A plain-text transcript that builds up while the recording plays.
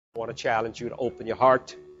want to challenge you to open your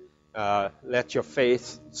heart. Let your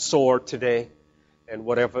faith soar today. And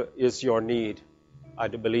whatever is your need, I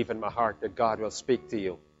do believe in my heart that God will speak to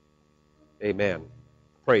you. Amen.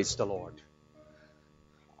 Praise the Lord.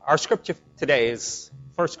 Our scripture today is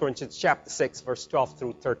 1 Corinthians chapter 6, verse 12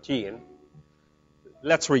 through 13.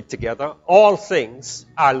 Let's read together. All things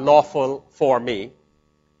are lawful for me,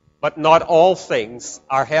 but not all things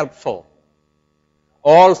are helpful.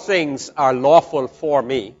 All things are lawful for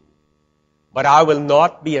me, but I will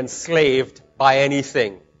not be enslaved by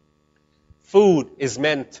anything. Food is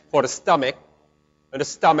meant for the stomach, and the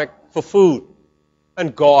stomach for food.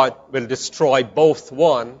 And God will destroy both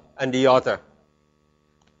one and the other.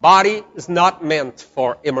 Body is not meant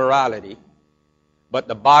for immorality, but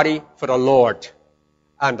the body for the Lord,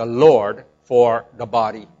 and the Lord for the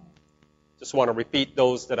body. Just want to repeat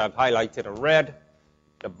those that I've highlighted and read.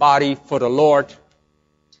 The body for the Lord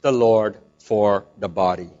for the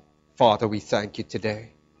body. Father, we thank you today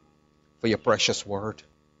for your precious word.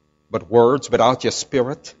 But words without your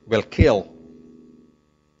spirit will kill.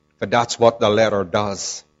 For that's what the letter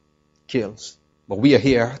does. Kills. But we are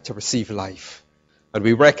here to receive life. And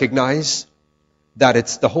we recognize that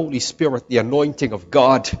it's the Holy Spirit, the anointing of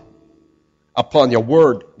God upon your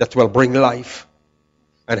word that will bring life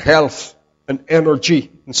and health and energy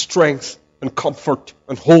and strength and comfort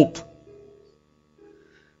and hope.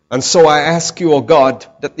 And so I ask you, O God,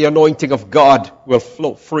 that the anointing of God will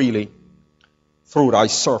flow freely through thy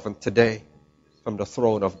servant today from the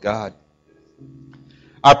throne of God.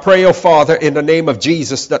 I pray, O Father, in the name of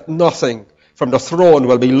Jesus, that nothing from the throne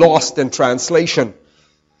will be lost in translation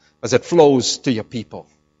as it flows to your people.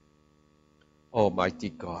 Almighty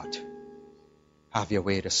God, have your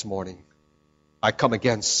way this morning. I come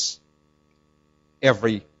against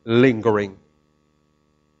every lingering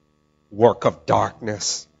work of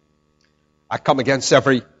darkness. I come against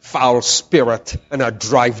every foul spirit and I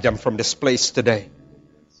drive them from this place today.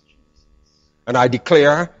 And I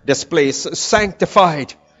declare this place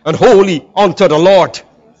sanctified and holy unto the Lord.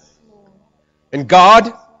 And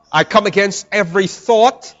God, I come against every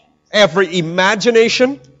thought, every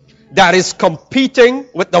imagination that is competing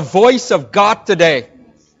with the voice of God today.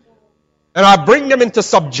 And I bring them into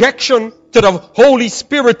subjection to the Holy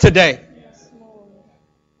Spirit today.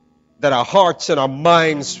 That our hearts and our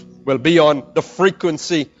minds will be on the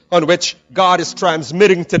frequency on which God is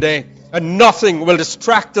transmitting today. And nothing will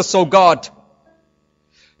distract us, O God.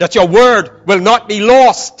 That your word will not be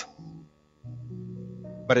lost,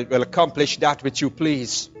 but it will accomplish that which you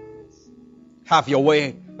please. Have your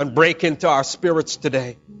way and break into our spirits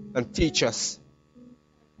today and teach us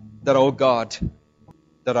that, O God,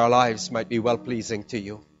 that our lives might be well-pleasing to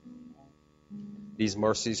you. These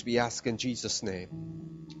mercies we ask in Jesus' name,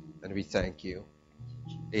 and we thank you.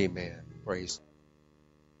 Amen. Praise.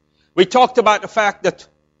 We talked about the fact that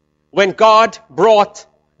when God brought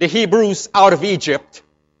the Hebrews out of Egypt,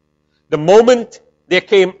 the moment they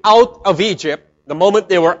came out of Egypt, the moment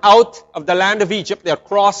they were out of the land of Egypt, they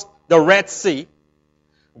crossed the Red Sea,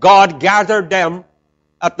 God gathered them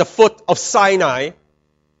at the foot of Sinai,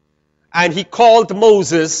 and he called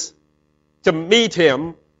Moses to meet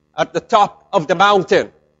him at the top of the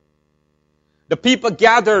mountain. The people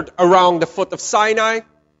gathered around the foot of Sinai,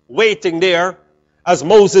 waiting there as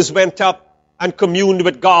Moses went up and communed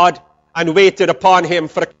with God and waited upon him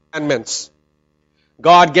for the commandments.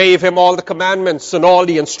 God gave him all the commandments and all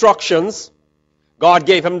the instructions. God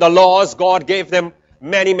gave him the laws. God gave them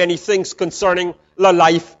many, many things concerning the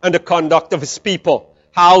life and the conduct of his people.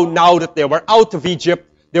 How now that they were out of Egypt,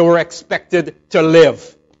 they were expected to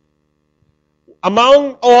live.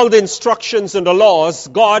 Among all the instructions and the laws,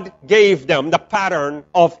 God gave them the pattern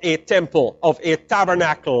of a temple, of a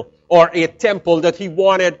tabernacle, or a temple that he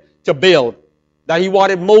wanted to build, that he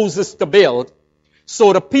wanted Moses to build,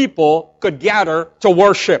 so the people could gather to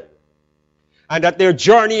worship, and that their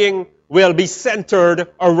journeying will be centered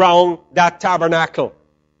around that tabernacle.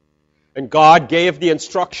 And God gave the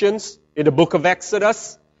instructions in the book of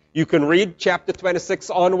Exodus. You can read chapter 26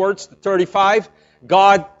 onwards to 35.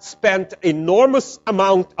 God spent enormous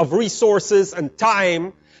amount of resources and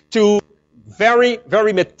time to very,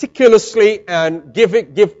 very meticulously and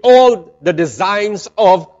give all the designs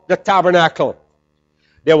of the tabernacle.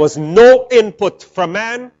 There was no input from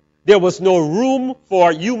man. There was no room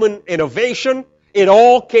for human innovation. It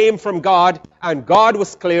all came from God, and God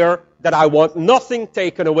was clear that I want nothing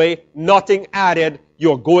taken away, nothing added.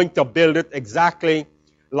 You're going to build it exactly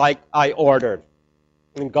like I ordered.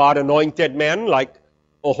 And God anointed men like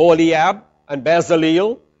Oholiab and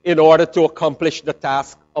Bezaleel in order to accomplish the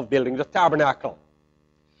task of building the tabernacle.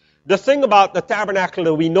 The thing about the tabernacle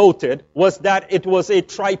that we noted was that it was a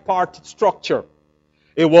tripartite structure.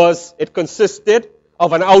 It consisted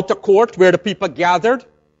of an outer court where the people gathered.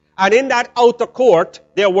 And in that outer court,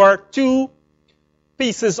 there were two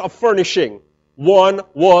pieces of furnishing. One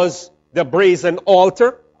was the brazen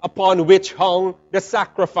altar upon which hung the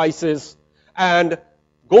sacrifices. And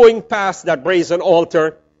going past that brazen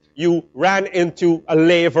altar, you ran into a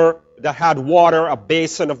laver that had water, a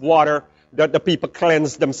basin of water that the people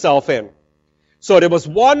cleansed themselves in. So there was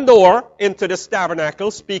one door into this tabernacle,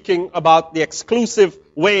 speaking about the exclusive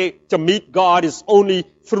way to meet God is only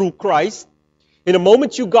through Christ. In the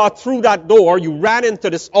moment you got through that door, you ran into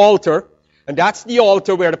this altar, and that's the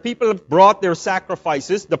altar where the people brought their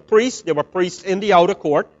sacrifices. The priests, there were priests in the outer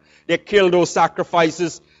court. They killed those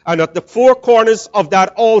sacrifices, and at the four corners of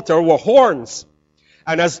that altar were horns.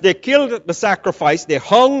 And as they killed the sacrifice, they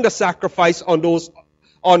hung the sacrifice on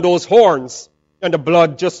those horns, and the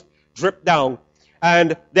blood just dripped down.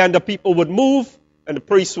 And then the people would move, and the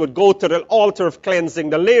priests would go to the altar of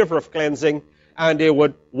cleansing, the laver of cleansing, and they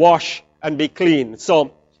would wash and be clean.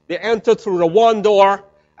 So they entered through the one door,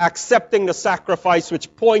 accepting the sacrifice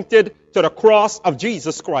which pointed to the cross of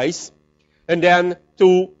Jesus Christ, and then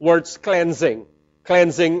towards cleansing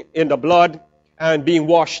in the blood and being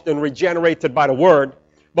washed and regenerated by the word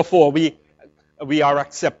before we are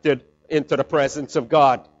accepted into the presence of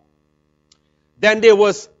God. Then there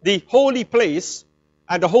was the holy place,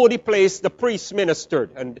 and the holy place the priests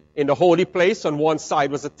ministered. And in the holy place, on one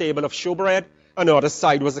side was a table of showbread, on the other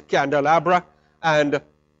side was a candelabra, and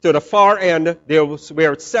to the far end, there was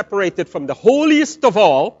where it separated from the holiest of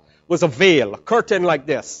all was a veil, a curtain like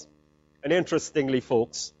this. And interestingly,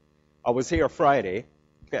 folks, I was here Friday,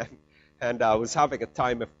 and I was having a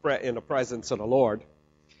time in the presence of the Lord,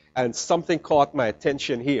 and something caught my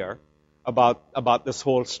attention here about this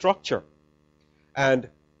whole structure. And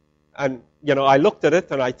you know, I looked at it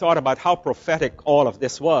and I thought about how prophetic all of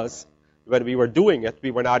this was. When we were doing it, we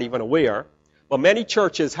were not even aware. But many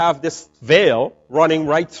churches have this veil running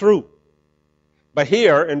right through. But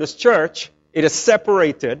here in this church, it is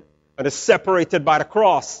separated, and is separated by the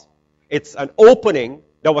cross. It's an opening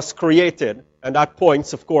that was created, and that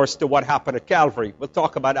points, of course, to what happened at Calvary. We'll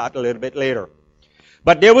talk about that a little bit later.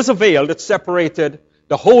 But there was a veil that separated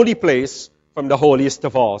the holy place from the holiest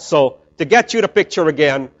of all. So, to get you the picture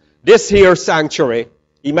again, this here sanctuary,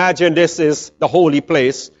 imagine this is the holy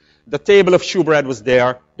place. The table of shewbread was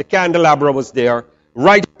there. The candelabra was there.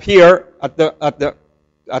 Right up here at the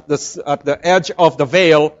edge of the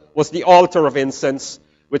veil was the altar of incense,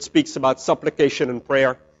 which speaks about supplication and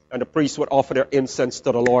prayer. And the priests would offer their incense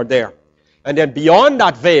to the Lord there. And then beyond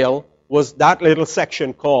that veil was that little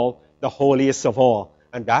section called the holiest of all.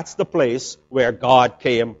 And that's the place where God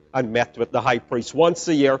came and met with the high priest once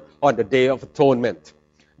a year on the Day of Atonement.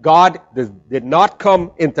 God did not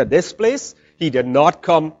come into this place. He did not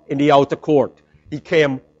come in the outer court. He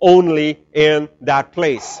came only in that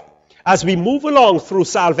place. As we move along through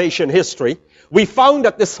salvation history, we found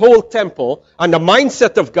that this whole temple and the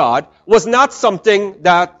mindset of God was not something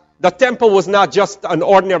that the temple was not just an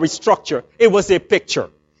ordinary structure. It was a picture.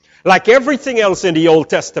 Like everything else in the Old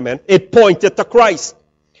Testament, it pointed to Christ.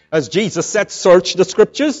 As Jesus said, search the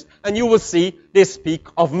scriptures and you will see they speak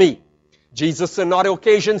of me. Jesus on another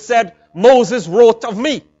occasion said, Moses wrote of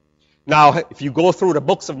me. Now, if you go through the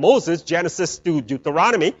books of Moses, Genesis to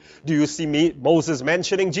Deuteronomy, do you see Moses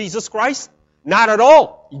mentioning Jesus Christ? Not at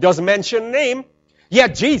all. He doesn't mention a name.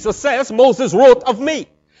 Yet Jesus says, Moses wrote of me.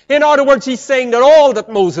 In other words, he's saying that all that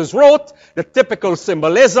Moses wrote, the typical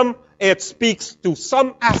symbolism, it speaks to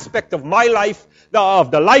some aspect of my life,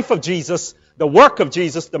 of the life of Jesus, the work of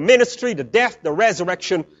Jesus, the ministry, the death, the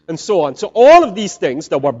resurrection, and so on. So all of these things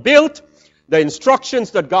that were built, the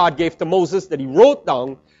instructions that God gave to Moses that he wrote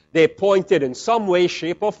down, they pointed in some way,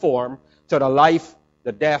 shape, or form to the life,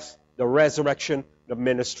 the death, the resurrection, the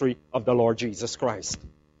ministry of the Lord Jesus Christ.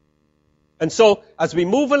 And so, as we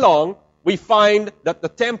move along, we find that the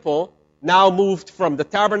temple now moved from the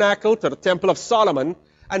tabernacle to the temple of Solomon,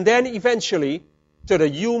 and then eventually to the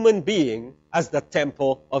human being as the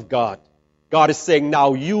temple of God. God is saying,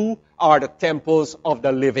 now you are the temples of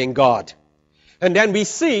the living God. And then we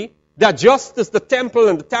see that just as the temple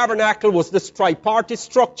and the tabernacle was this tripartite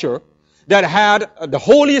structure that had the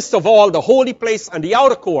holiest of all, the holy place, and the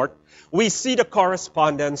outer court, we see the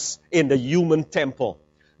correspondence in the human temple.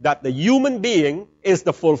 That the human being is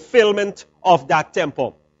the fulfillment of that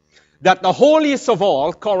temple. That the holiest of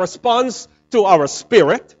all corresponds to our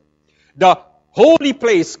spirit. The holy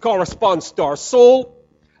place corresponds to our soul.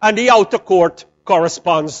 And the outer court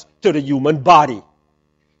corresponds to the human body.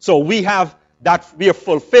 So we have that, we are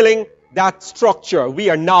fulfilling that structure. We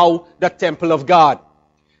are now the temple of God.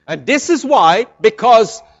 And this is why,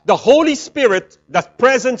 because the Holy Spirit, the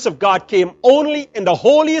presence of God came only in the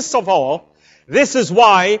holiest of all, this is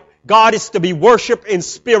why God is to be worshipped in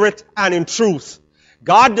spirit and in truth.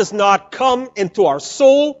 God does not come into our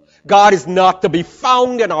soul. God is not to be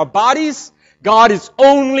found in our bodies. God is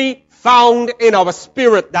only found in our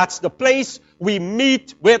spirit. That's the place we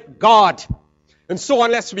meet with God. And so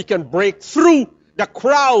unless we can break through the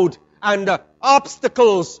crowd and the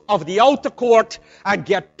obstacles of the outer court and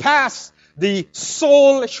get past the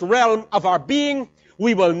soulish realm of our being,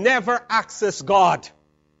 we will never access God.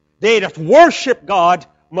 They that worship God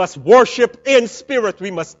must worship in spirit.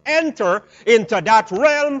 We must enter into that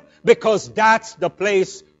realm because that's the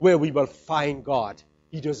place where we will find God.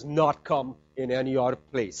 He does not come in any other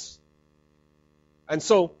place. And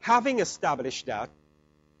so, having established that,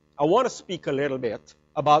 I want to speak a little bit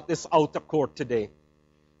about this outer court today.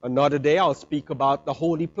 Another day I'll speak about the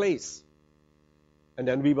holy place. And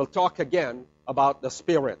then we will talk again about the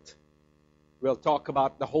spirit. We'll talk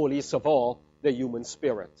about the holiest of all, the human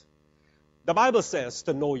spirit. The Bible says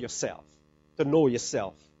to know yourself. To know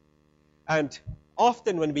yourself. And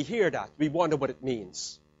often when we hear that, we wonder what it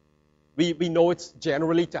means. We know it's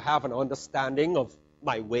generally to have an understanding of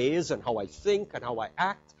my ways and how I think and how I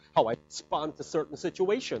act, how I respond to certain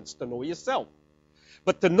situations, to know yourself.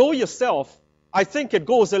 But to know yourself, I think it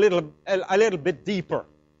goes a little bit deeper.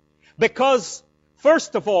 Because,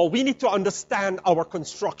 first of all, we need to understand our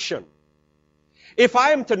construction. If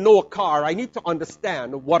I am to know a car, I need to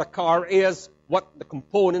understand what a car is, what the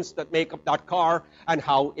components that make up that car, and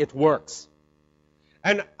how it works.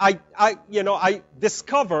 And I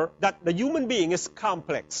discover that the human being is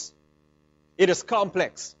complex. It is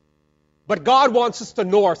complex. But God wants us to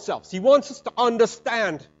know ourselves. He wants us to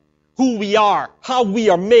understand who we are, how we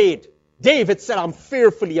are made. David said, I'm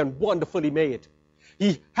fearfully and wonderfully made.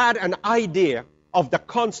 He had an idea of the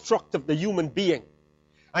construct of the human being.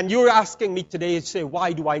 And you're asking me today to say,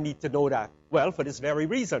 why do I need to know that? Well, for this very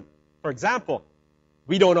reason. For example,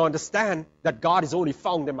 we don't understand that God is only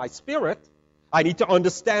found in my spirit. I need to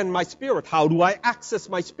understand my spirit. How do I access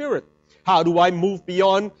my spirit? How do I move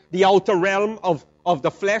beyond the outer realm of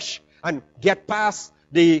the flesh and get past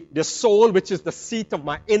the soul, which is the seat of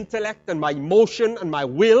my intellect and my emotion and my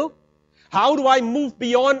will? How do I move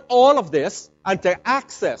beyond all of this and to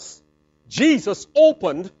access? Jesus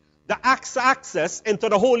opened the access into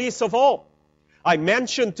the holiest of all. I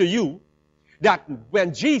mentioned to you that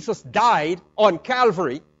when Jesus died on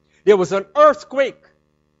Calvary, there was an earthquake.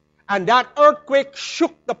 And that earthquake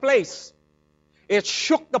shook the place. It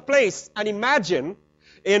shook the place. And imagine,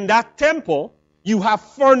 in that temple, you have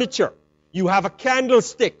furniture. You have a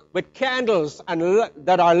candlestick with candles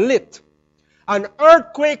that are lit. An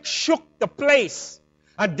earthquake shook the place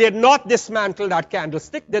and did not dismantle that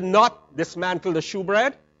candlestick, did not dismantle the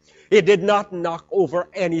shewbread. It did not knock over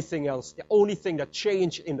anything else. The only thing that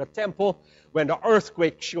changed in the temple when the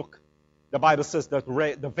earthquake shook, the Bible says that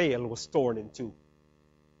the veil was torn in two,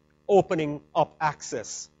 opening up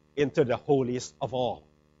access into the holiest of all.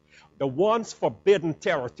 The once forbidden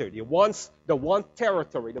territory, the one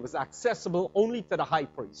territory that was accessible only to the high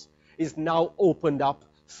priest, is now opened up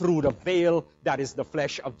through the veil that is the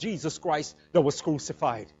flesh of Jesus Christ that was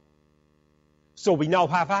crucified. So we now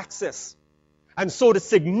have access. And so the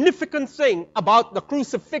significant thing about the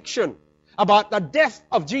crucifixion, about the death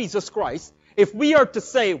of Jesus Christ, if we are to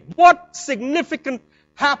say what significant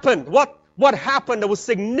happened, what happened that was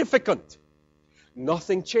significant,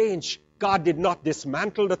 nothing changed. God did not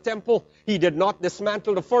dismantle the temple. He did not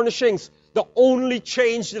dismantle the furnishings. The only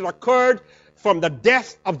change that occurred from the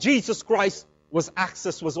death of Jesus Christ was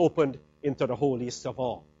access was opened into the holiest of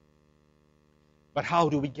all. But how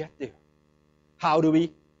do we get there? How do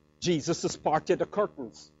we? Jesus has parted the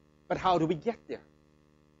curtains. But how do we get there?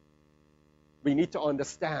 We need to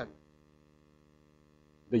understand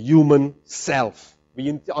the human self. We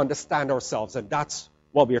need to understand ourselves, and that's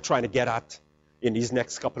what we are trying to get at in these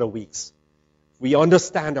next couple of weeks. If we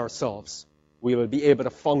understand ourselves, we will be able to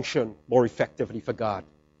function more effectively for God.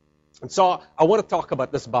 And so I want to talk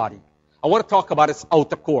about this body. I want to talk about its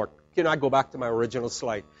outer court. Can I go back to my original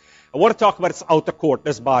slide? I want to talk about its outer court,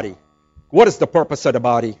 this body. What is the purpose of the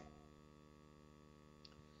body?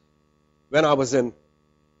 When I was in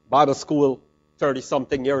Bible school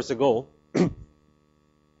 30-something years ago,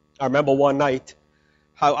 I remember one night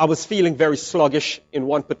how I was feeling very sluggish in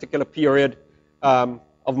one particular period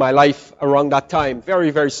of my life around that time.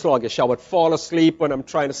 Very, very sluggish. I would fall asleep when I'm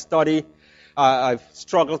trying to study. I've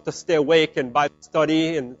struggled to stay awake in Bible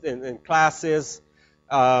study, in classes.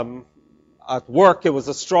 I At work, it was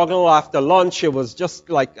a struggle. After lunch, it was just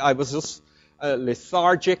like I was just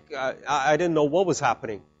lethargic. I didn't know what was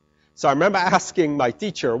happening. So I remember asking my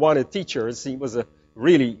teacher, one of the teachers, he was a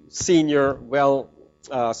really senior,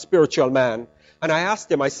 spiritual man. And I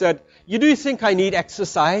asked him, I said, do you think I need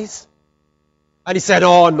exercise? And he said,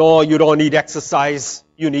 oh, no, you don't need exercise.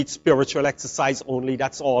 You need spiritual exercise only.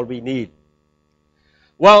 That's all we need.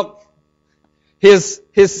 Well, his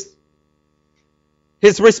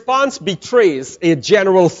response betrays a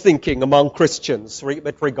general thinking among Christians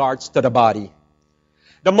with regards to the body.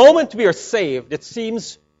 The moment we are saved, it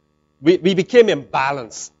seems we became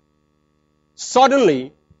imbalanced.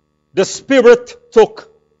 Suddenly, the Spirit took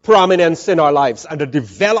prominence in our lives, and the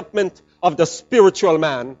development of the spiritual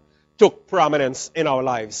man took prominence in our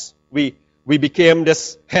lives. We became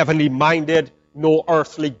this heavenly minded, no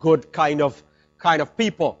earthly good kind of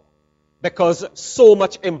people, because so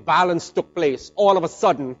much imbalance took place. All of a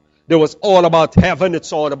sudden, there was all about heaven,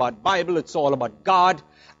 it's all about Bible, it's all about God,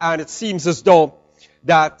 and it seems as though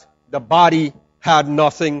that the body had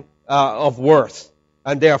nothing of worth,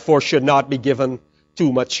 and therefore should not be given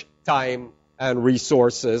too much time and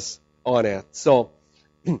resources on it. So,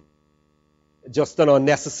 just an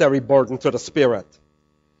unnecessary burden to the spirit.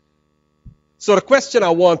 So the question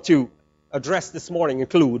I want to address this morning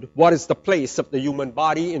include, what is the place of the human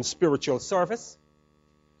body in spiritual service?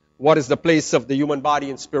 What is the place of the human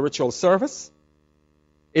body in spiritual service?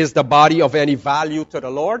 Is the body of any value to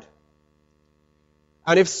the Lord?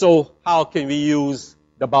 And if so, how can we use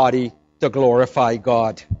the body to glorify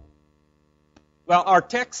God? Well, our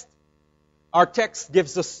text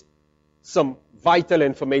gives us some vital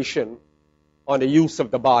information on the use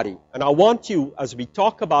of the body. And I want you, as we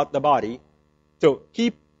talk about the body, to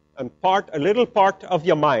keep a little part of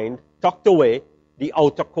your mind tucked away, the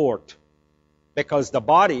outer court. Because the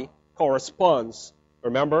body corresponds,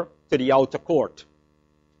 remember, to the outer court.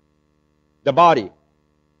 The body.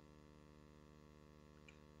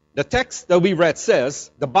 The text that we read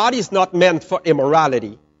says, the body is not meant for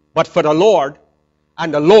immorality, but for the Lord,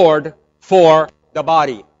 and the Lord for the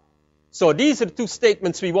body. So these are the two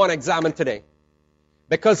statements we want to examine today,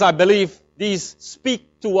 because I believe these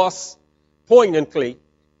speak to us poignantly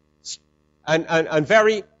and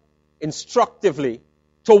very instructively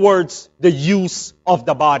towards the use of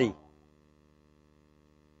the body.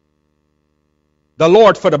 The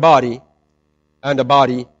Lord for the body, and the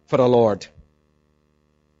body for the Lord.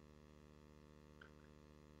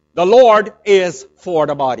 The Lord is for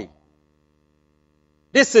the body.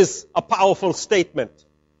 This is a powerful statement.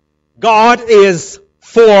 God is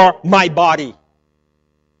for my body.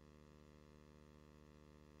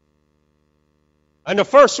 And the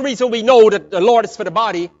first reason we know that the Lord is for the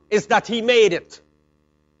body is that He made it.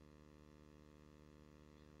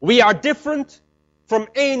 We are different from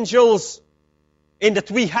angels in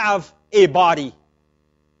that we have a body.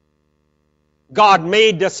 God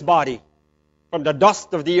made this body from the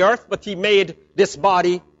dust of the earth, but He made this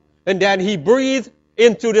body, and then He breathed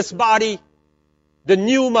into this body the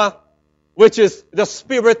pneuma, which is the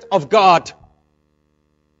Spirit of God.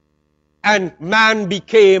 And man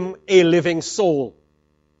became a living soul.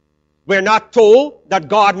 We're not told that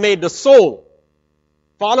God made the soul.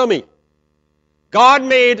 Follow me. God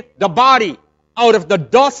made the body out of the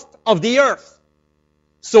dust of the earth.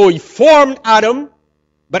 So He formed Adam,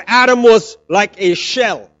 but Adam was like a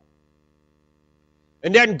shell.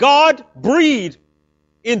 And then God breathed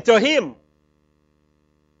into him.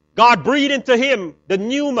 God breathed into him the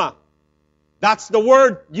pneuma. That's the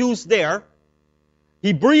word used there.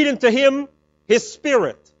 He breathed into him His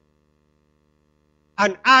Spirit.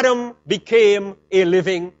 And Adam became a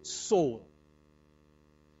living soul.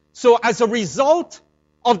 So as a result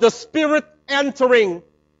of the Spirit entering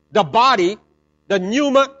the body, the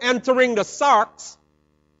pneuma entering the sarx,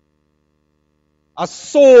 a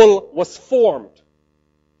soul was formed.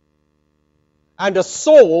 And the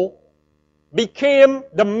soul became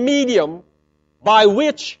the medium by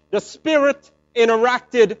which the Spirit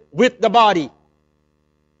interacted with the body.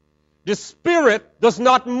 The Spirit does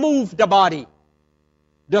not move the body.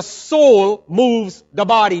 The soul moves the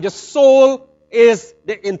body. The soul is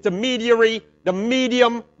the intermediary, the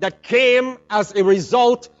medium that came as a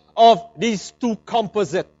result of these two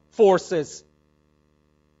composite forces.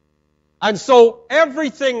 And so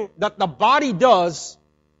everything that the body does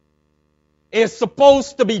is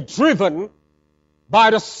supposed to be driven by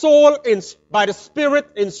the soul, by the Spirit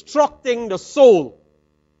instructing the soul.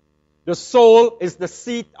 The soul is the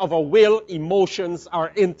seat of our will, emotions,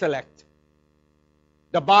 our intellect.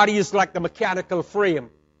 The body is like the mechanical frame.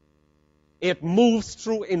 It moves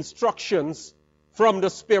through instructions from the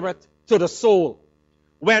Spirit to the soul.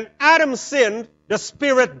 when Adam sinned, the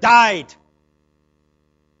spirit died.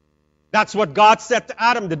 That's what God said to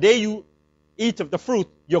Adam. The day you eat of the fruit,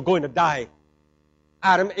 you're going to die.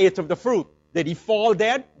 Adam ate of the fruit. Did he fall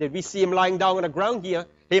dead? Did we see him lying down on the ground here?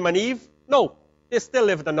 Him and Eve? No. They still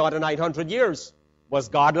lived another 900 years. Was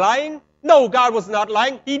God lying? No, God was not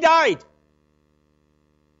lying. He died.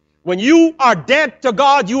 When you are dead to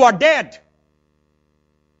God, you are dead.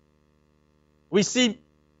 We see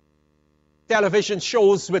television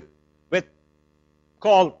shows with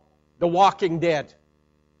called The Walking Dead.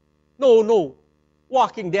 No.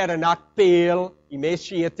 Walking Dead are not pale,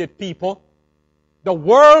 emaciated people. The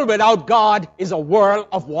world without God is a world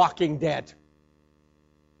of walking dead.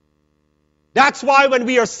 That's why when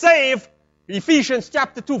we are saved, Ephesians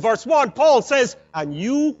chapter 2 verse 1, Paul says, and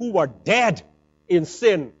you who were dead in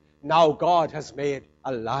sin, now God has made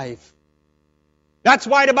alive. That's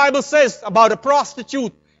why the Bible says about a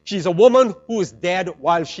prostitute, she's a woman who is dead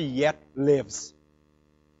while she yet lives.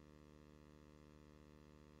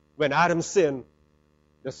 When Adam sinned,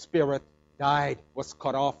 the spirit died, was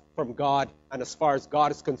cut off from God. And as far as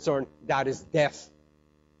God is concerned, that is death.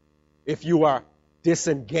 If you are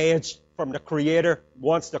disengaged from the Creator,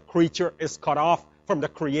 once the creature is cut off from the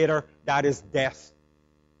Creator, that is death.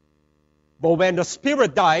 But when the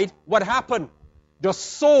spirit died, what happened? The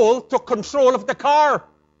soul took control of the car.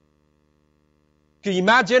 Can you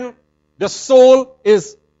imagine? The soul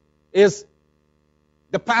is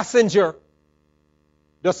the passenger.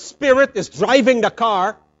 The spirit is driving the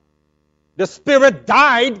car. The spirit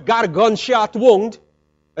died, got a gunshot wound,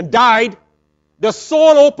 and died. The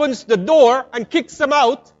soul opens the door and kicks him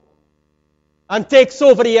out and takes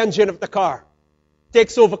over the engine of the car.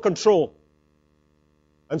 Takes over control.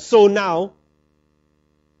 And so now,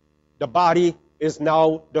 the body is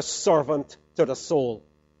now the servant to the soul.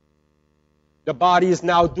 The body is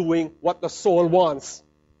now doing what the soul wants.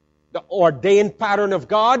 The ordained pattern of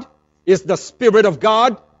God is the Spirit of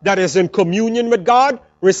God that is in communion with God,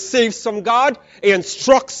 receives from God,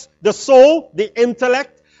 instructs the soul, the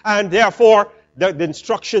intellect, and therefore the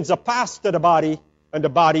instructions are passed to the body, and the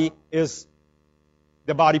body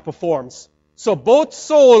performs. So both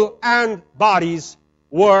soul and bodies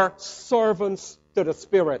were servants to the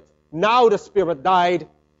Spirit. Now the Spirit died,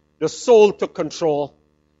 the soul took control,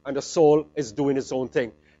 and the soul is doing its own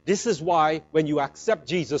thing. This is why when you accept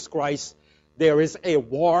Jesus Christ, there is a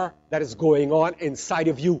war that is going on inside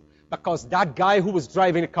of you. Because that guy who was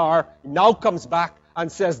driving the car now comes back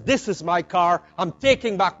and says, this is my car, I'm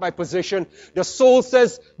taking back my position. The soul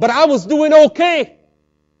says, but I was doing okay.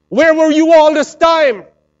 Where were you all this time?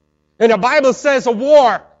 And the Bible says a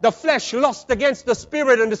war, the flesh lusts against the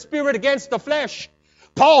spirit and the spirit against the flesh.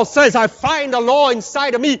 Paul says, I find a law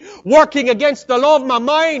inside of me working against the law of my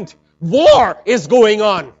mind. War is going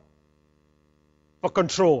on for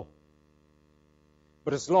control.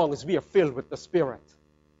 But as long as we are filled with the Spirit,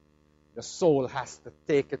 the soul has to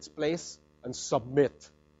take its place and submit.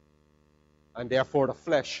 And therefore the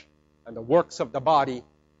flesh and the works of the body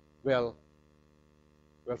will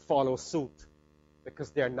follow suit, because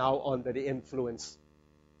they are now under the influence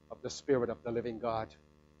of the Spirit of the living God.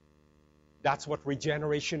 That's what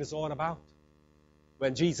regeneration is all about.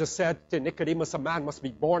 When Jesus said to Nicodemus, a man must be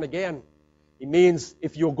born again, it means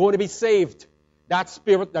if you're going to be saved, that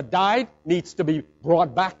spirit that died needs to be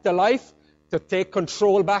brought back to life to take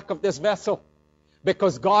control back of this vessel.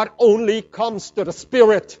 Because God only comes to the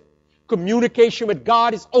Spirit. Communication with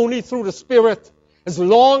God is only through the Spirit. As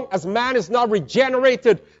long as man is not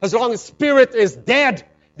regenerated, as long as spirit is dead,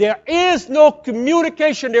 there is no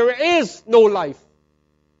communication, there is no life.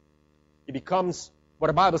 He becomes, what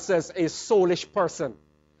the Bible says, a soulish person.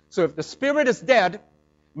 So if the spirit is dead,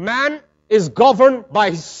 man is governed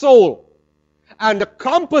by his soul. And the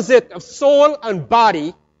composite of soul and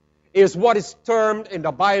body is what is termed in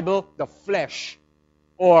the Bible the flesh,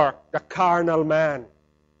 or the carnal man,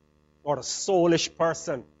 or the soulish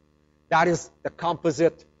person. That is the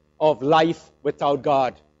composite of life without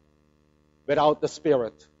God, without the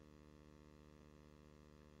Spirit.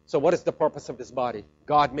 So what is the purpose of this body?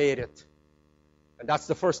 God made it. And that's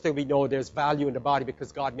the first thing we know. There's value in the body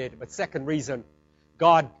because God made it. But second reason,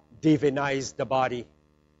 God divinized the body.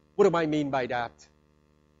 What do I mean by that?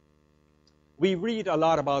 We read a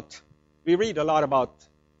lot about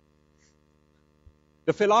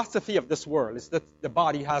the philosophy of this world is that the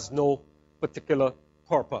body has no particular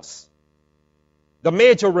purpose. The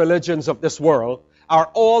major religions of this world are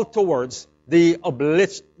all towards the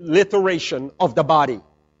obliteration of the body.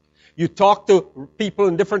 You talk to people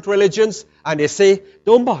in different religions and they say,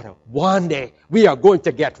 don't bother, one day we are going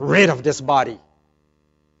to get rid of this body.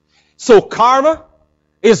 So karma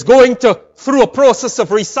is going to, through a process of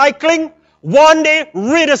recycling, one day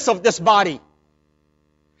rid us of this body.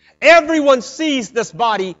 Everyone sees this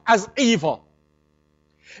body as evil.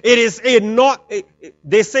 It is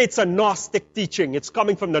they say it's a Gnostic teaching. It's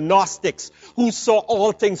coming from the Gnostics, who saw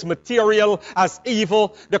all things material as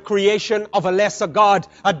evil, the creation of a lesser God,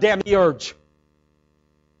 a demiurge.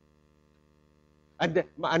 And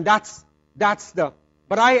that's the,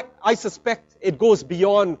 but I suspect it goes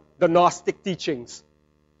beyond the Gnostic teachings.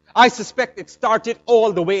 I suspect it started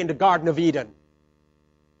all the way in the Garden of Eden.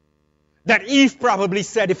 That Eve probably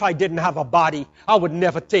said, if I didn't have a body, I would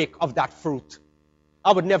never take of that fruit.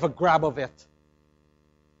 I would never grab of it.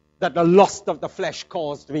 That the lust of the flesh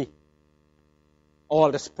caused me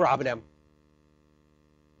all this problem.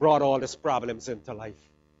 Brought all these problems into life.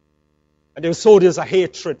 And so there's a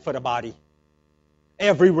hatred for the body.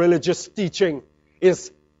 Every religious teaching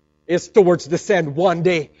is towards this end. One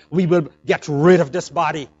day we will get rid of this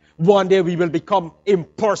body. One day we will become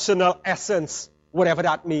impersonal essence, whatever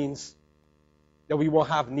that means. That we won't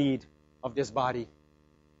have need of this body.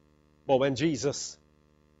 But when Jesus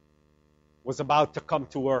was about to come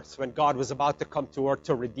to earth, when God was about to come to earth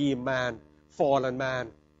to redeem man, fallen man,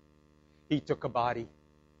 He took a body.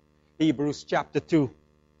 Hebrews chapter 2.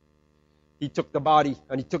 He took the body,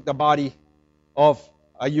 and He took the body of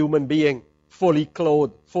a human being, fully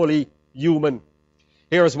clothed, fully human.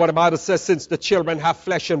 Here is what the Bible says, since the children have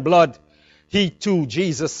flesh and blood, He too,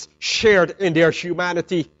 Jesus, shared in their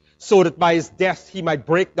humanity, so that by His death He might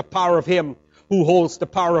break the power of him who holds the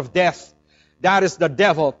power of death. That is the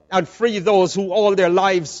devil, and free those who all their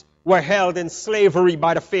lives were held in slavery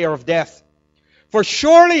by the fear of death. For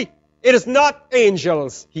surely it is not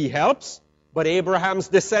angels He helps, but Abraham's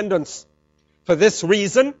descendants. For this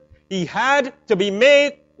reason, He had to be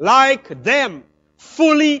made like them,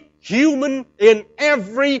 fully human in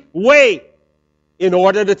every way, in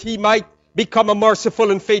order that He might become a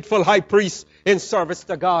merciful and faithful high priest in service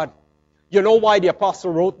to God. You know why the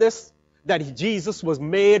apostle wrote this? That Jesus was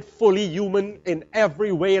made fully human in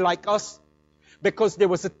every way like us? Because there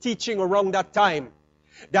was a teaching around that time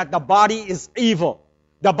that the body is evil.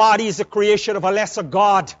 The body is a creation of a lesser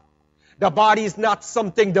God. The body is not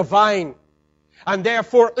something divine. And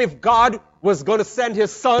therefore, if God was going to send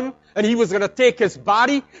His Son and He was going to take His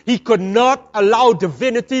body, He could not allow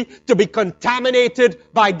divinity to be contaminated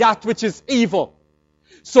by that which is evil.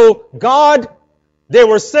 So God, they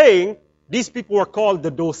were saying, these people were called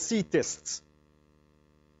the Docetists.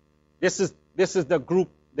 This is the group,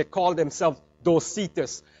 they called themselves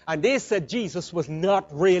Docetists. And they said Jesus was not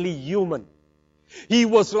really human. He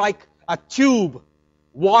was like a tube,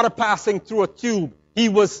 water passing through a tube. He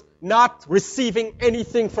was not receiving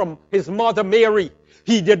anything from His mother Mary.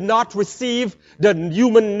 He did not receive the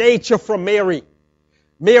human nature from Mary.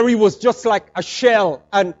 Mary was just like a shell,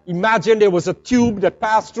 and imagine there was a tube that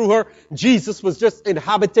passed through her. Jesus was just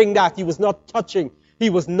inhabiting that. He was not touching.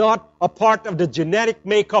 He was not a part of the genetic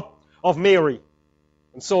makeup of Mary.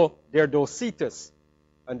 And so they're Docetists.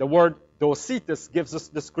 And the word Docetus gives us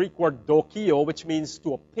this Greek word dokio, which means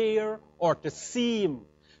to appear or to seem.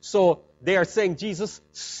 So they are saying Jesus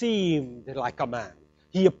seemed like a man.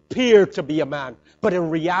 He appeared to be a man, but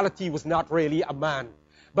in reality he was not really a man.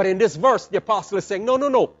 But in this verse, the apostle is saying,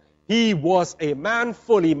 no. He was a man,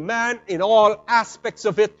 fully man in all aspects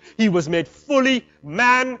of it. He was made fully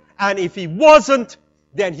man, and if He wasn't,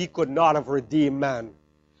 then He could not have redeemed man.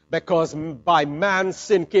 Because by man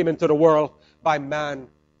sin came into the world, by man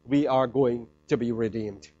we are going to be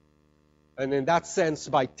redeemed. And in that sense,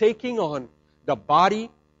 by taking on the body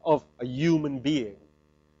of a human being,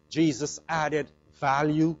 Jesus added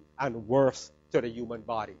value and worth to the human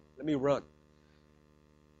body. Let me run.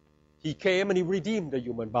 He came and He redeemed the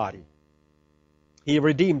human body. He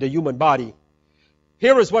redeemed the human body.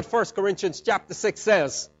 Here is what 1 Corinthians chapter 6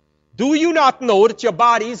 says. Do you not know that your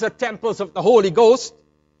bodies are temples of the Holy Ghost,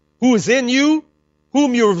 who is in you,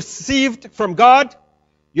 whom you received from God?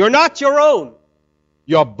 You're not your own.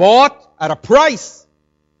 You're bought at a price.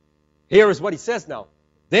 Here is what he says now.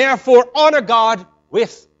 Therefore, honor God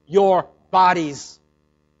with your bodies.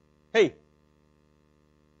 Hey,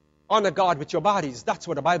 honor God with your bodies. That's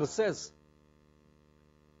what the Bible says.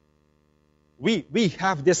 We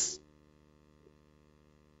have this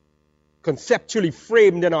conceptually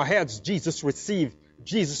framed in our heads. Jesus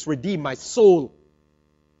redeemed my soul,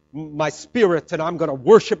 my spirit, and I'm going to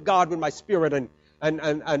worship God with my spirit,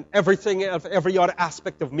 and everything, every other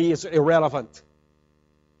aspect of me is irrelevant.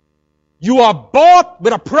 You are bought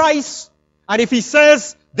with a price, and if He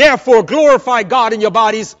says, therefore glorify God in your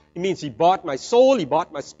bodies, it means He bought my soul, He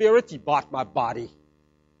bought my spirit, He bought my body.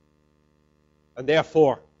 And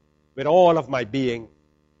therefore, with all of my being,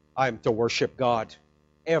 I am to worship God.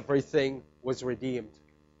 Everything was redeemed.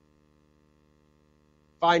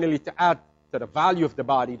 Finally, to add to the value of the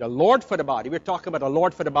body, the Lord for the body. We're talking about the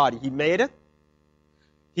Lord for the body. He made it.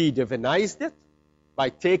 He divinized it by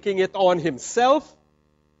taking it on himself.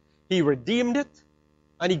 He redeemed it.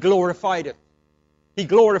 And he glorified it. He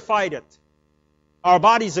glorified it. Our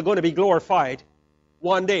bodies are going to be glorified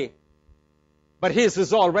one day. But his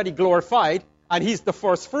is already glorified, and he's the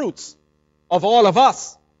first fruits of all of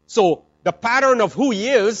us. So the pattern of who he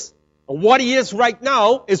is, and what he is right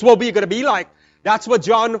now, is what we're going to be like. That's what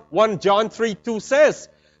John 3:2 says.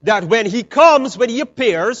 That when he comes, when he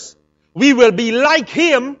appears, we will be like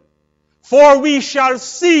him, for we shall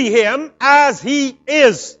see him as he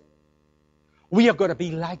is. We are going to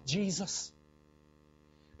be like Jesus.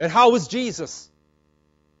 And how is Jesus?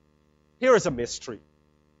 Here is a mystery.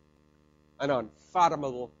 An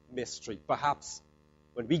unfathomable mystery. Perhaps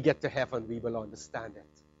when we get to heaven, we will understand it.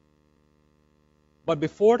 But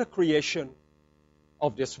before the creation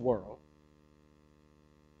of this world,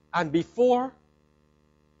 and before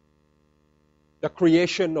the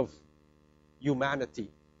creation of humanity,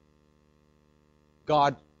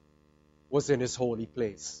 God was in his holy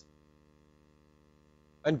place.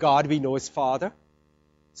 And God, we know, is Father,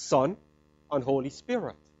 Son, and Holy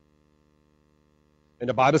Spirit. And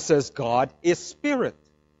the Bible says God is Spirit.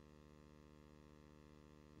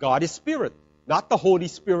 God is Spirit. Not the Holy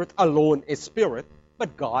Spirit alone is Spirit,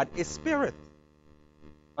 but God is Spirit.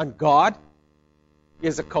 And God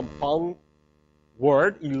is a compound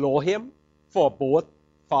word, Elohim, for both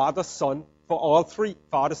Father, Son, for all three,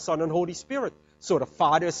 Father, Son, and Holy Spirit. So the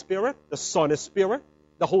Father is Spirit, the Son is Spirit,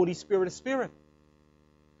 the Holy Spirit is Spirit.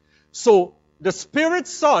 So the Spirit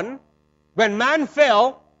Son, when man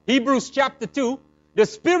fell, Hebrews chapter 2, the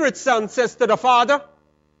Spirit Son says to the Father,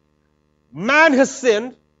 man has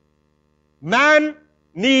sinned, man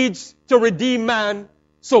needs to redeem man,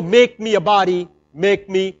 so make me a body, make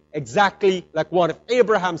me exactly like one of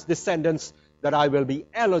Abraham's descendants, that I will be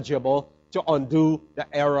eligible to undo the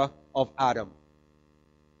error of Adam.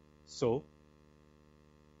 So,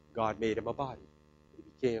 God made him a body. He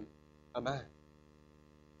became a man.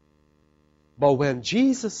 But when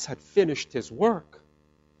Jesus had finished his work,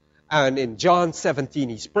 and in John 17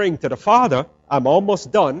 he's praying to the Father, I'm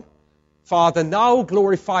almost done. Father, now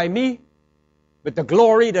glorify me with the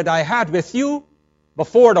glory that I had with you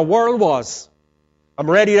before the world was. I'm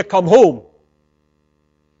ready to come home.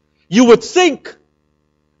 You would think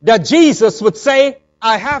that Jesus would say,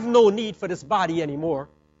 I have no need for this body anymore,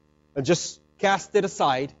 and just cast it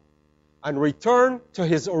aside and return to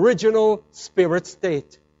his original spirit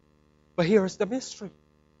state. But here's the mystery.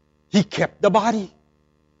 He kept the body.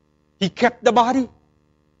 He kept the body.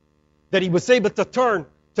 That he was able to turn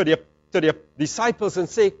to the disciples and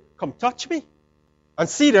say, come touch me and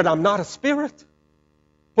see that I'm not a spirit.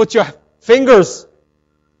 Put your fingers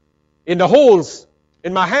in the holes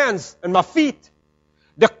in my hands and my feet.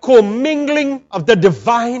 The commingling of the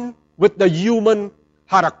divine with the human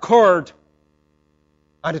had occurred,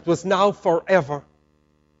 and it was now forever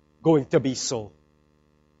going to be so.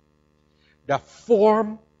 The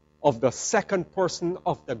form of the second person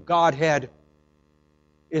of the Godhead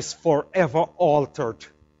is forever altered.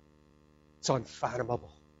 It's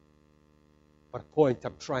unfathomable. But the point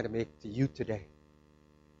I'm trying to make to you today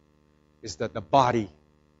is that the body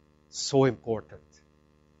is so important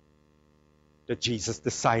that Jesus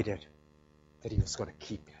decided that he was going to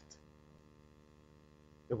keep it.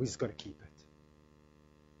 That he was going to keep it.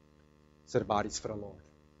 So the body's for the Lord.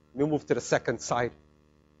 We move to the second side.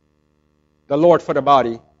 The Lord for the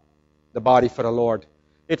body for the Lord.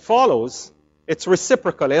 It follows, it's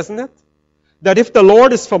reciprocal, isn't it? That if the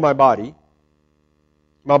Lord is for my body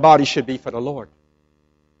should be for the Lord.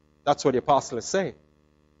 That's what the apostle is saying.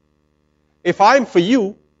 If I'm for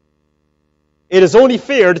you, it is only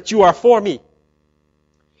fair that you are for me.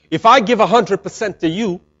 If I give 100% to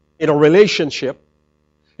you in a relationship,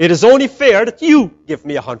 it is only fair that you give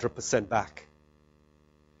me 100% back.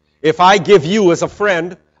 If I give you as a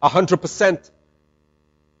friend 100%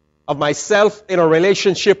 of myself in a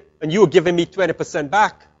relationship and you are giving me 20%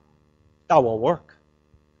 back, that won't work.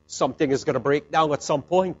 Something is going to break down at some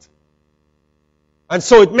point. And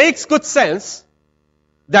so it makes good sense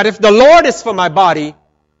that if the Lord is for my body,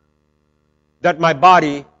 that my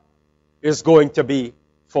body is going to be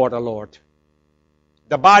for the Lord.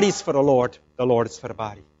 The body is for the Lord is for the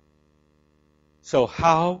body. So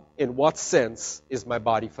how, in what sense is my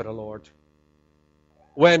body for the Lord?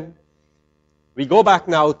 When we go back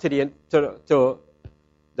now to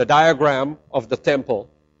the diagram of the temple,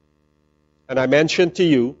 and I mentioned to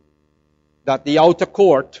you that the outer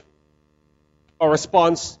court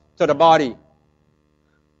corresponds to the body.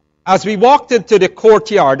 As we walked into the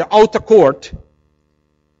courtyard, the outer court,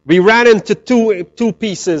 we ran into two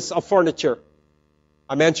pieces of furniture.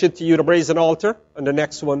 I mentioned to you the brazen altar, and the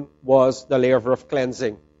next one was the laver of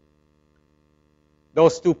cleansing.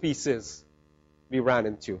 Those two pieces we ran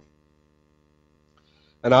into.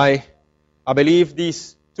 And I believe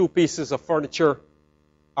these two pieces of furniture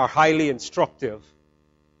are highly instructive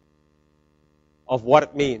of what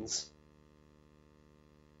it means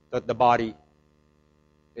that the body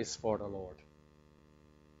is for the Lord.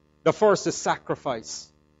 The first is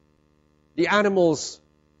sacrifice. The animals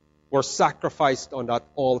were sacrificed on that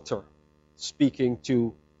altar, speaking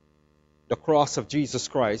to the cross of Jesus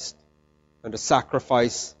Christ and the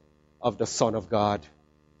sacrifice of the Son of God.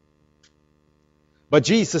 But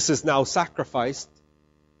Jesus is now sacrificed,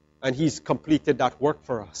 and He's completed that work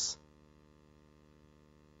for us.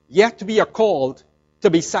 Yet we are called to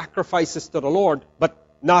be sacrifices to the Lord, but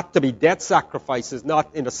not to be dead sacrifices,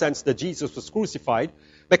 not in the sense that Jesus was crucified,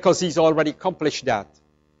 because He's already accomplished that.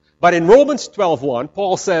 But in Romans 12:1,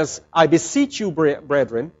 Paul says, I beseech you,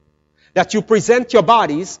 brethren, that you present your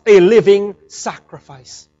bodies a living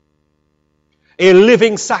sacrifice. A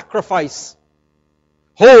living sacrifice,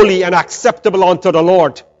 holy and acceptable unto the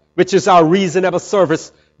Lord, which is our reasonable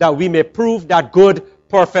service, that we may prove that good,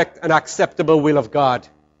 perfect, and acceptable will of God.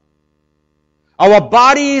 Our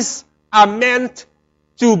bodies are meant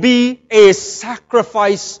to be a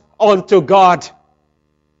sacrifice unto God.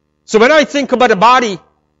 So when I think about the body,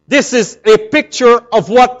 this is a picture of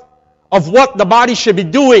what the body should be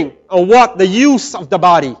doing, or what the use of the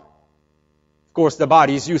body. Of course, the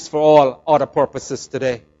body is used for all other purposes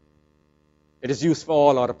today. It is used for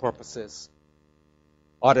all other purposes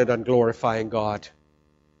other than glorifying God.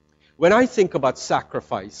 When I think about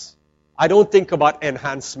sacrifice, I don't think about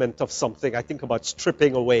enhancement of something. I think about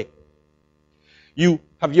stripping away.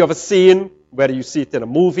 Have you ever seen, whether you see it in a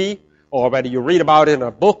movie or whether you read about it in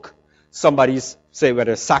a book, somebody's, say,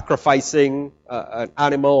 whether sacrificing an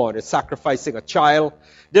animal or they're sacrificing a child,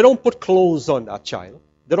 they don't put clothes on that child.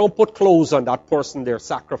 They don't put clothes on that person they're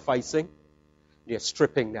sacrificing. They're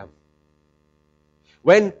stripping them.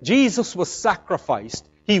 When Jesus was sacrificed,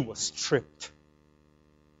 He was stripped.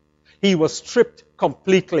 He was stripped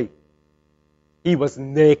completely. He was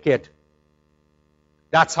naked.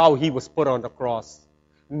 That's how He was put on the cross.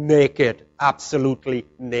 Naked. Absolutely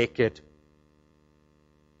naked.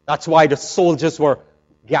 That's why the soldiers were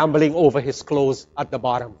gambling over His clothes at the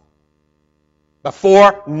bottom.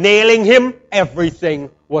 Before nailing Him, everything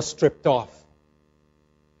was stripped off.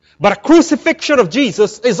 But a crucifixion of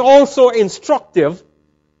Jesus is also instructive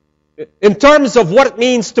in terms of what it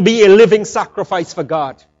means to be a living sacrifice for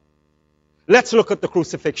God. Let's look at the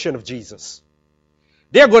crucifixion of Jesus.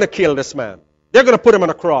 They're going to kill this man. They're going to put Him on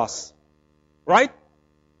a cross. Right?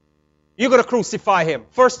 You're going to crucify Him.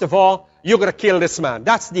 First of all, you're going to kill this man.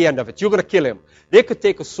 That's the end of it. You're going to kill Him. They could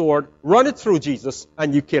take a sword, run it through Jesus,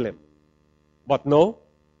 and you kill Him. But no.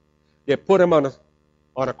 They put Him on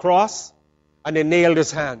a cross, and they nailed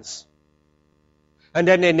His hands. And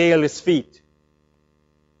then they nailed His feet.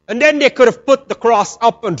 And then they could have put the cross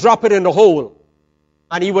up and drop it in the hole,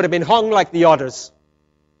 and He would have been hung like the others.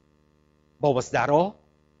 But was that all?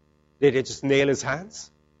 Did they just nail His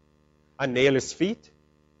hands and nail His feet?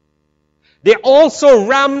 They also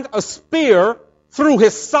rammed a spear through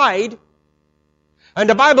His side, and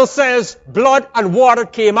the Bible says blood and water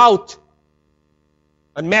came out.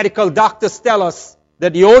 And medical doctors tell us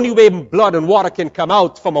that the only way blood and water can come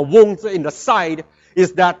out from a wound in the side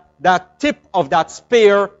is that that tip of that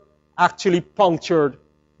spear actually punctured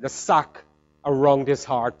the sac around His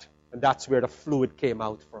heart, and that's where the fluid came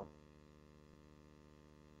out from.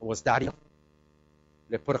 Was that it?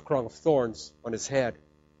 They put a crown of thorns on His head,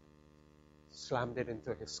 slammed it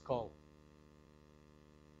into His skull.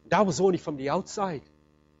 That was only from the outside.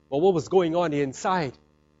 But what was going on inside?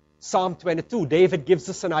 Psalm 22, David gives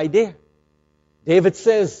us an idea. David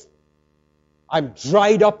says, I'm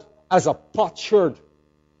dried up as a potsherd,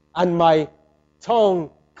 and my tongue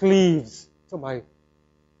cleaves to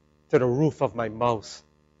the roof of my mouth.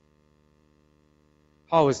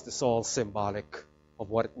 How is this all symbolic of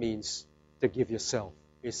what it means to give yourself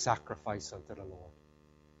a sacrifice unto the Lord?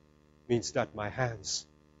 It means that my hands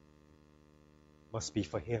must be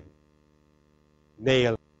for Him.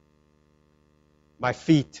 Nailed. My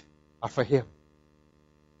feet are for Him.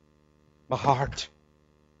 My heart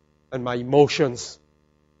and my emotions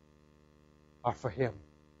are for Him.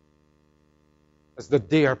 As the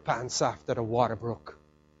deer pants after the water brook,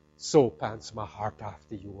 so pants my heart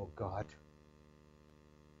after You, O God.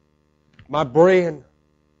 My brain,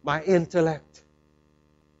 my intellect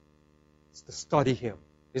is to study Him,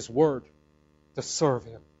 His word, to serve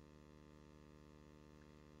Him.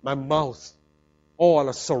 My mouth, all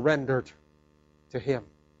are surrendered to Him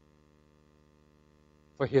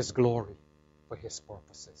for His glory, for His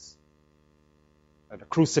purposes. And the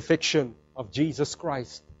crucifixion of Jesus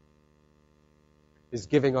Christ is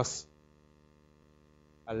giving us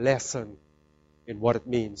a lesson in what it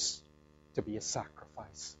means to be a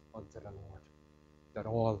sacrifice unto the Lord. That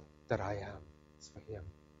all that I am is for Him,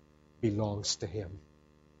 belongs to Him.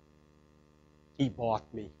 He bought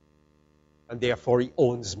me, and therefore He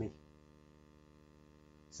owns me.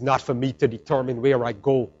 It's not for me to determine where I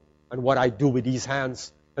go and what I do with these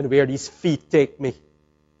hands and where these feet take me.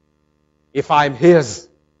 If I'm His,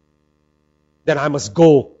 then I must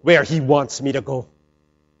go where He wants me to go.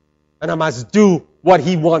 And I must do what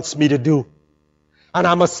He wants me to do. And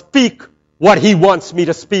I must speak what He wants me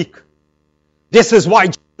to speak. This is why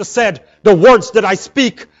Jesus said, the words that I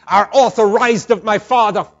speak are authorized of my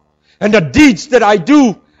Father. And the deeds that I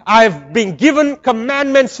do, I've been given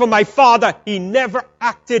commandments from my Father. He never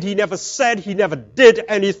acted, He never said, He never did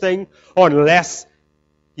anything unless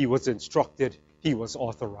He was instructed, He was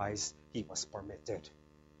authorized, He was permitted.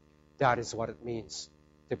 That is what it means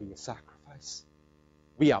to be a sacrifice.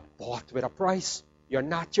 We are bought with a price. You're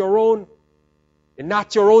not your own. You're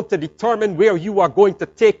not your own to determine where you are going to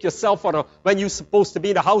take yourself when you're supposed to be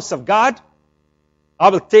in the house of God. I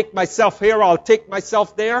will take myself here, I'll take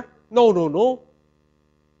myself there. No.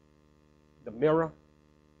 The mirror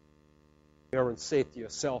and say to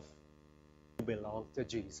yourself, you belong to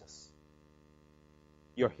Jesus.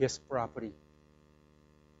 You're His property.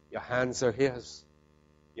 Your hands are His.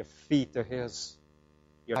 Your feet are His.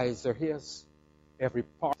 Your eyes are His. Every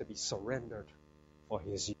part to be surrendered for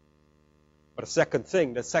His use. But the second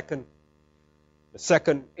thing, the second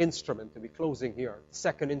instrument, to be closing here, the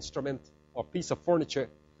second instrument or piece of furniture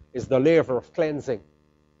is the laver of cleansing.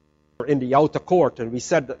 In the outer court, and we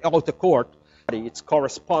said the outer court, it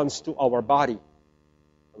corresponds to our body.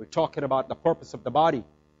 We're talking about the purpose of the body.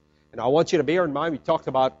 And I want you to bear in mind, we talked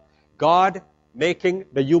about God making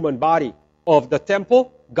the human body. Of the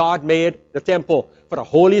temple, God made the temple for the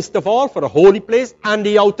holiest of all, for the holy place, and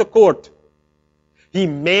the outer court. He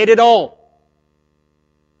made it all.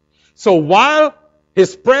 So while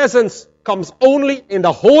His presence comes only in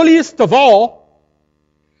the holiest of all,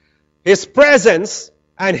 His presence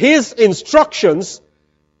and His instructions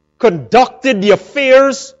conducted the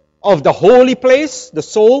affairs of the holy place, the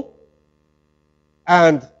soul,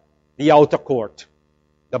 and the outer court,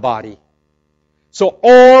 the body. So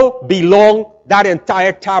all belong, that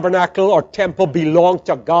entire tabernacle or temple belonged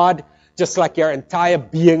to God, just like your entire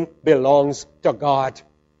being belongs to God.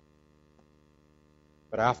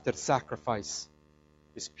 But after the sacrifice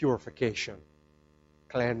is purification,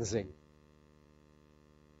 cleansing.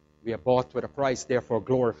 We are bought with a price, therefore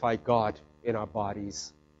glorify God in our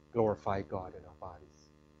bodies. Glorify God in our bodies.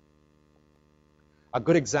 A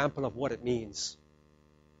good example of what it means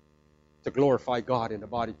to glorify God in the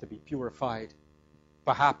body, to be purified.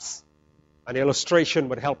 Perhaps an illustration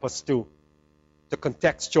would help us to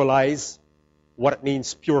contextualize what it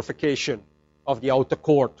means, purification of the outer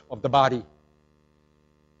court of the body.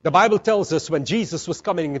 The Bible tells us when Jesus was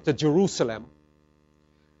coming into Jerusalem,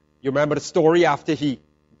 you remember the story after He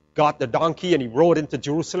got the donkey and He rode into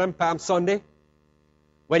Jerusalem, Palm Sunday?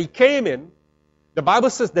 When He came in, the Bible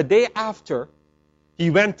says the day after, He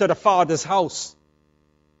went to the Father's house.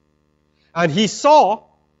 And He saw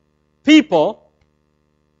people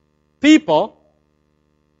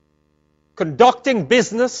conducting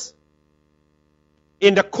business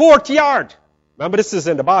in the courtyard. Remember, this is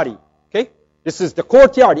in the body. Okay? This is the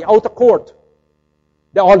courtyard, the outer court.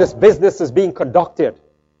 All this business is being conducted.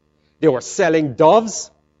 They were selling doves.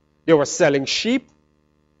 They were selling sheep.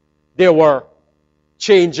 They were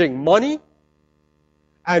changing money.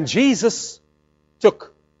 And Jesus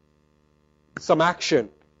took some action.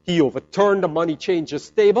 He overturned the money changer's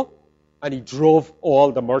table. And He drove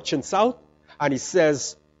all the merchants out. And He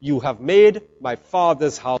says, you have made my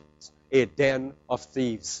Father's house a den of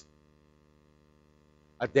thieves.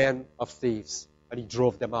 A den of thieves. And He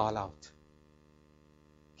drove them all out.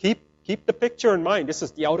 Keep the picture in mind. This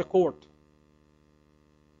is the outer court.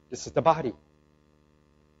 This is the body.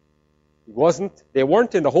 They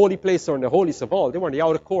weren't in the holy place or in the holiest of all. They were in the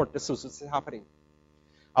outer court. This was what's happening.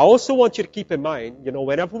 I also want you to keep in mind,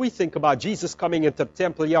 whenever we think about Jesus coming into the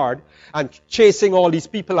temple yard and chasing all these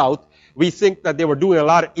people out, we think that they were doing a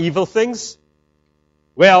lot of evil things.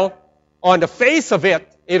 Well, on the face of it,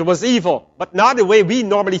 it was evil, but not the way we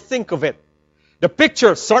normally think of it. The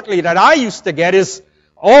picture, certainly, that I used to get is,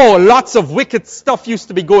 lots of wicked stuff used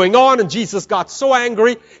to be going on, and Jesus got so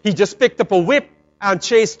angry, He just picked up a whip and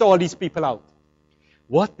chased all these people out.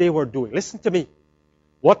 What they were doing, listen to me,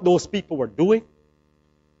 what those people were doing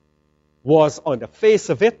was, on the face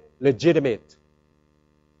of it, legitimate.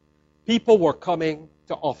 People were coming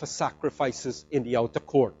to offer sacrifices in the outer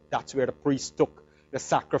court. That's where the priest took the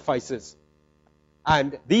sacrifices.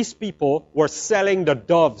 And these people were selling the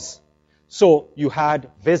doves. So you had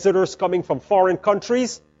visitors coming from foreign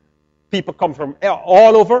countries. People come from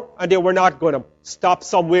all over, and they were not going to stop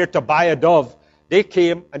somewhere to buy a dove. They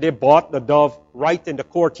came and they bought the dove right in the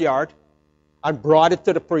courtyard and brought it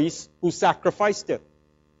to the priest who sacrificed it.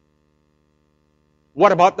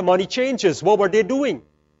 What about the money changers? What were they doing?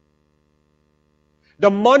 The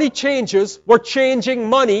money changers were changing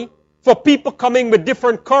money for people coming with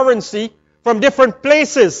different currency from different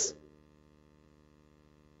places.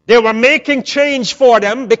 They were making change for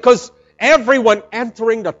them because everyone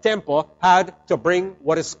entering the temple had to bring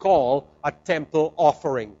what is called a temple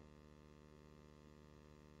offering.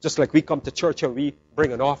 Just like we come to church and we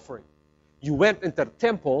bring an offering. You went into the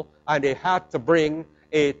temple and they had to bring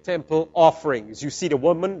a temple offering. As you see the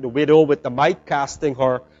woman, the widow with the mite, casting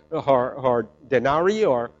her denarii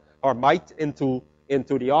or her mite into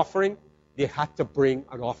the offering, they had to bring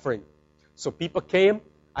an offering. So people came,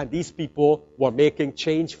 and these people were making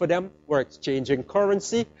change for them, were exchanging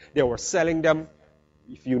currency. They were selling them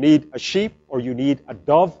if you need a sheep or you need a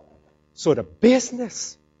dove. So the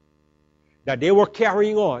business that they were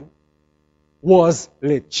carrying on was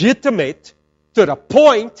legitimate to the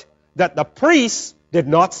point that the priests did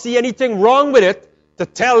not see anything wrong with it to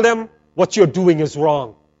tell them what you're doing is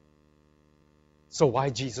wrong. So why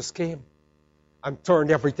Jesus came and turned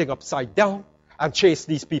everything upside down and chased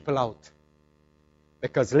these people out?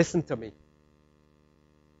 Because listen to me,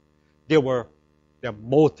 their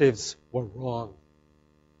motives were wrong.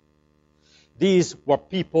 These were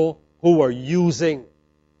people who were using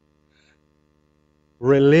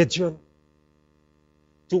religion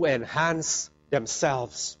to enhance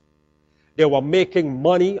themselves. They were making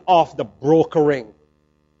money off the brokering,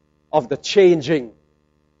 of the changing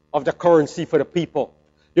of the currency for the people.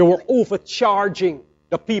 They were overcharging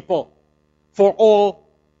the people for all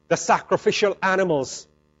the sacrificial animals.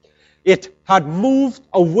 It had moved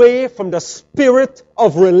away from the spirit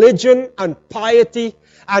of religion and piety,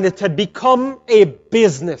 and it had become a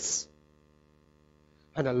business.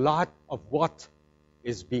 And a lot of what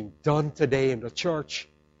is being done today in the church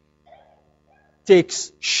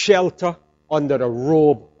takes shelter under the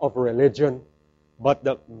robe of religion, but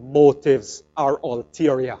the motives are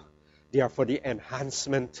ulterior. They are for the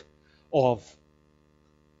enhancement of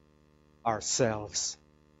ourselves.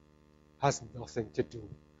 Has nothing to do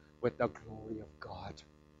with the glory of God.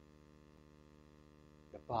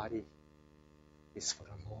 The body is for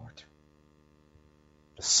the Lord.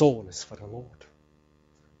 The soul is for the Lord.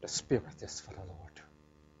 The spirit is for the Lord.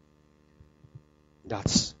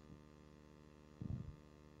 That's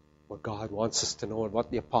what God wants us to know and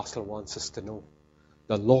what the apostle wants us to know.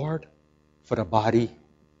 The Lord for the body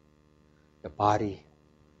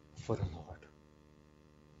for the Lord.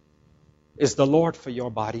 Is the Lord for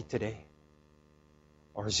your body today?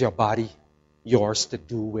 Or is your body yours to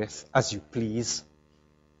do with as you please?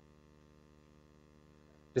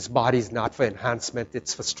 This body is not for enhancement,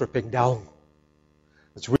 it's for stripping down.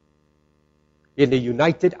 In the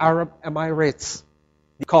United Arab Emirates,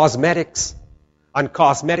 cosmetics and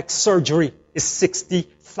cosmetic surgery is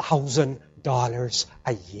 $60,000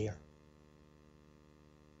 a year.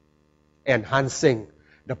 Enhancing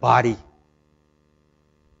the body.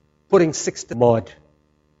 Putting 60 mud.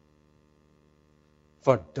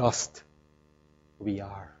 For dust we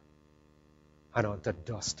are. And unto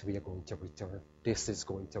dust we are going to return. This is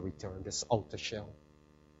going to return, this outer shell.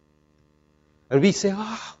 And we say,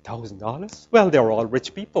 $1,000? Well, they're all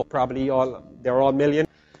rich people. They're all million.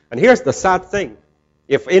 And here's the sad thing.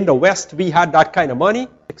 If in the West we had that kind of money,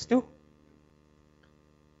 we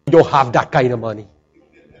don't have that kind of money.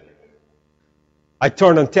 I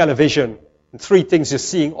turn on television, and 3 things you're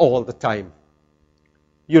seeing all the time.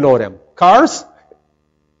 You know them. Cars,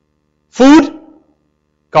 food,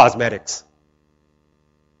 cosmetics.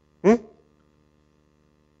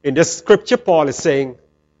 In this scripture, Paul is saying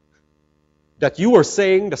that you are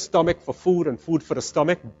saying the stomach for food and food for the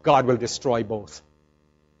stomach, God will destroy both.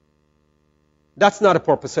 That's not the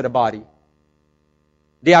purpose of the body.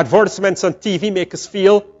 The advertisements on TV make us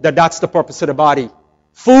feel that that's the purpose of the body.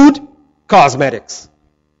 Food, cosmetics.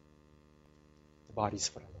 The body's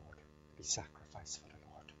for the Lord. Be sacrificed for the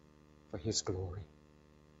Lord, for His glory.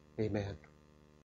 Amen.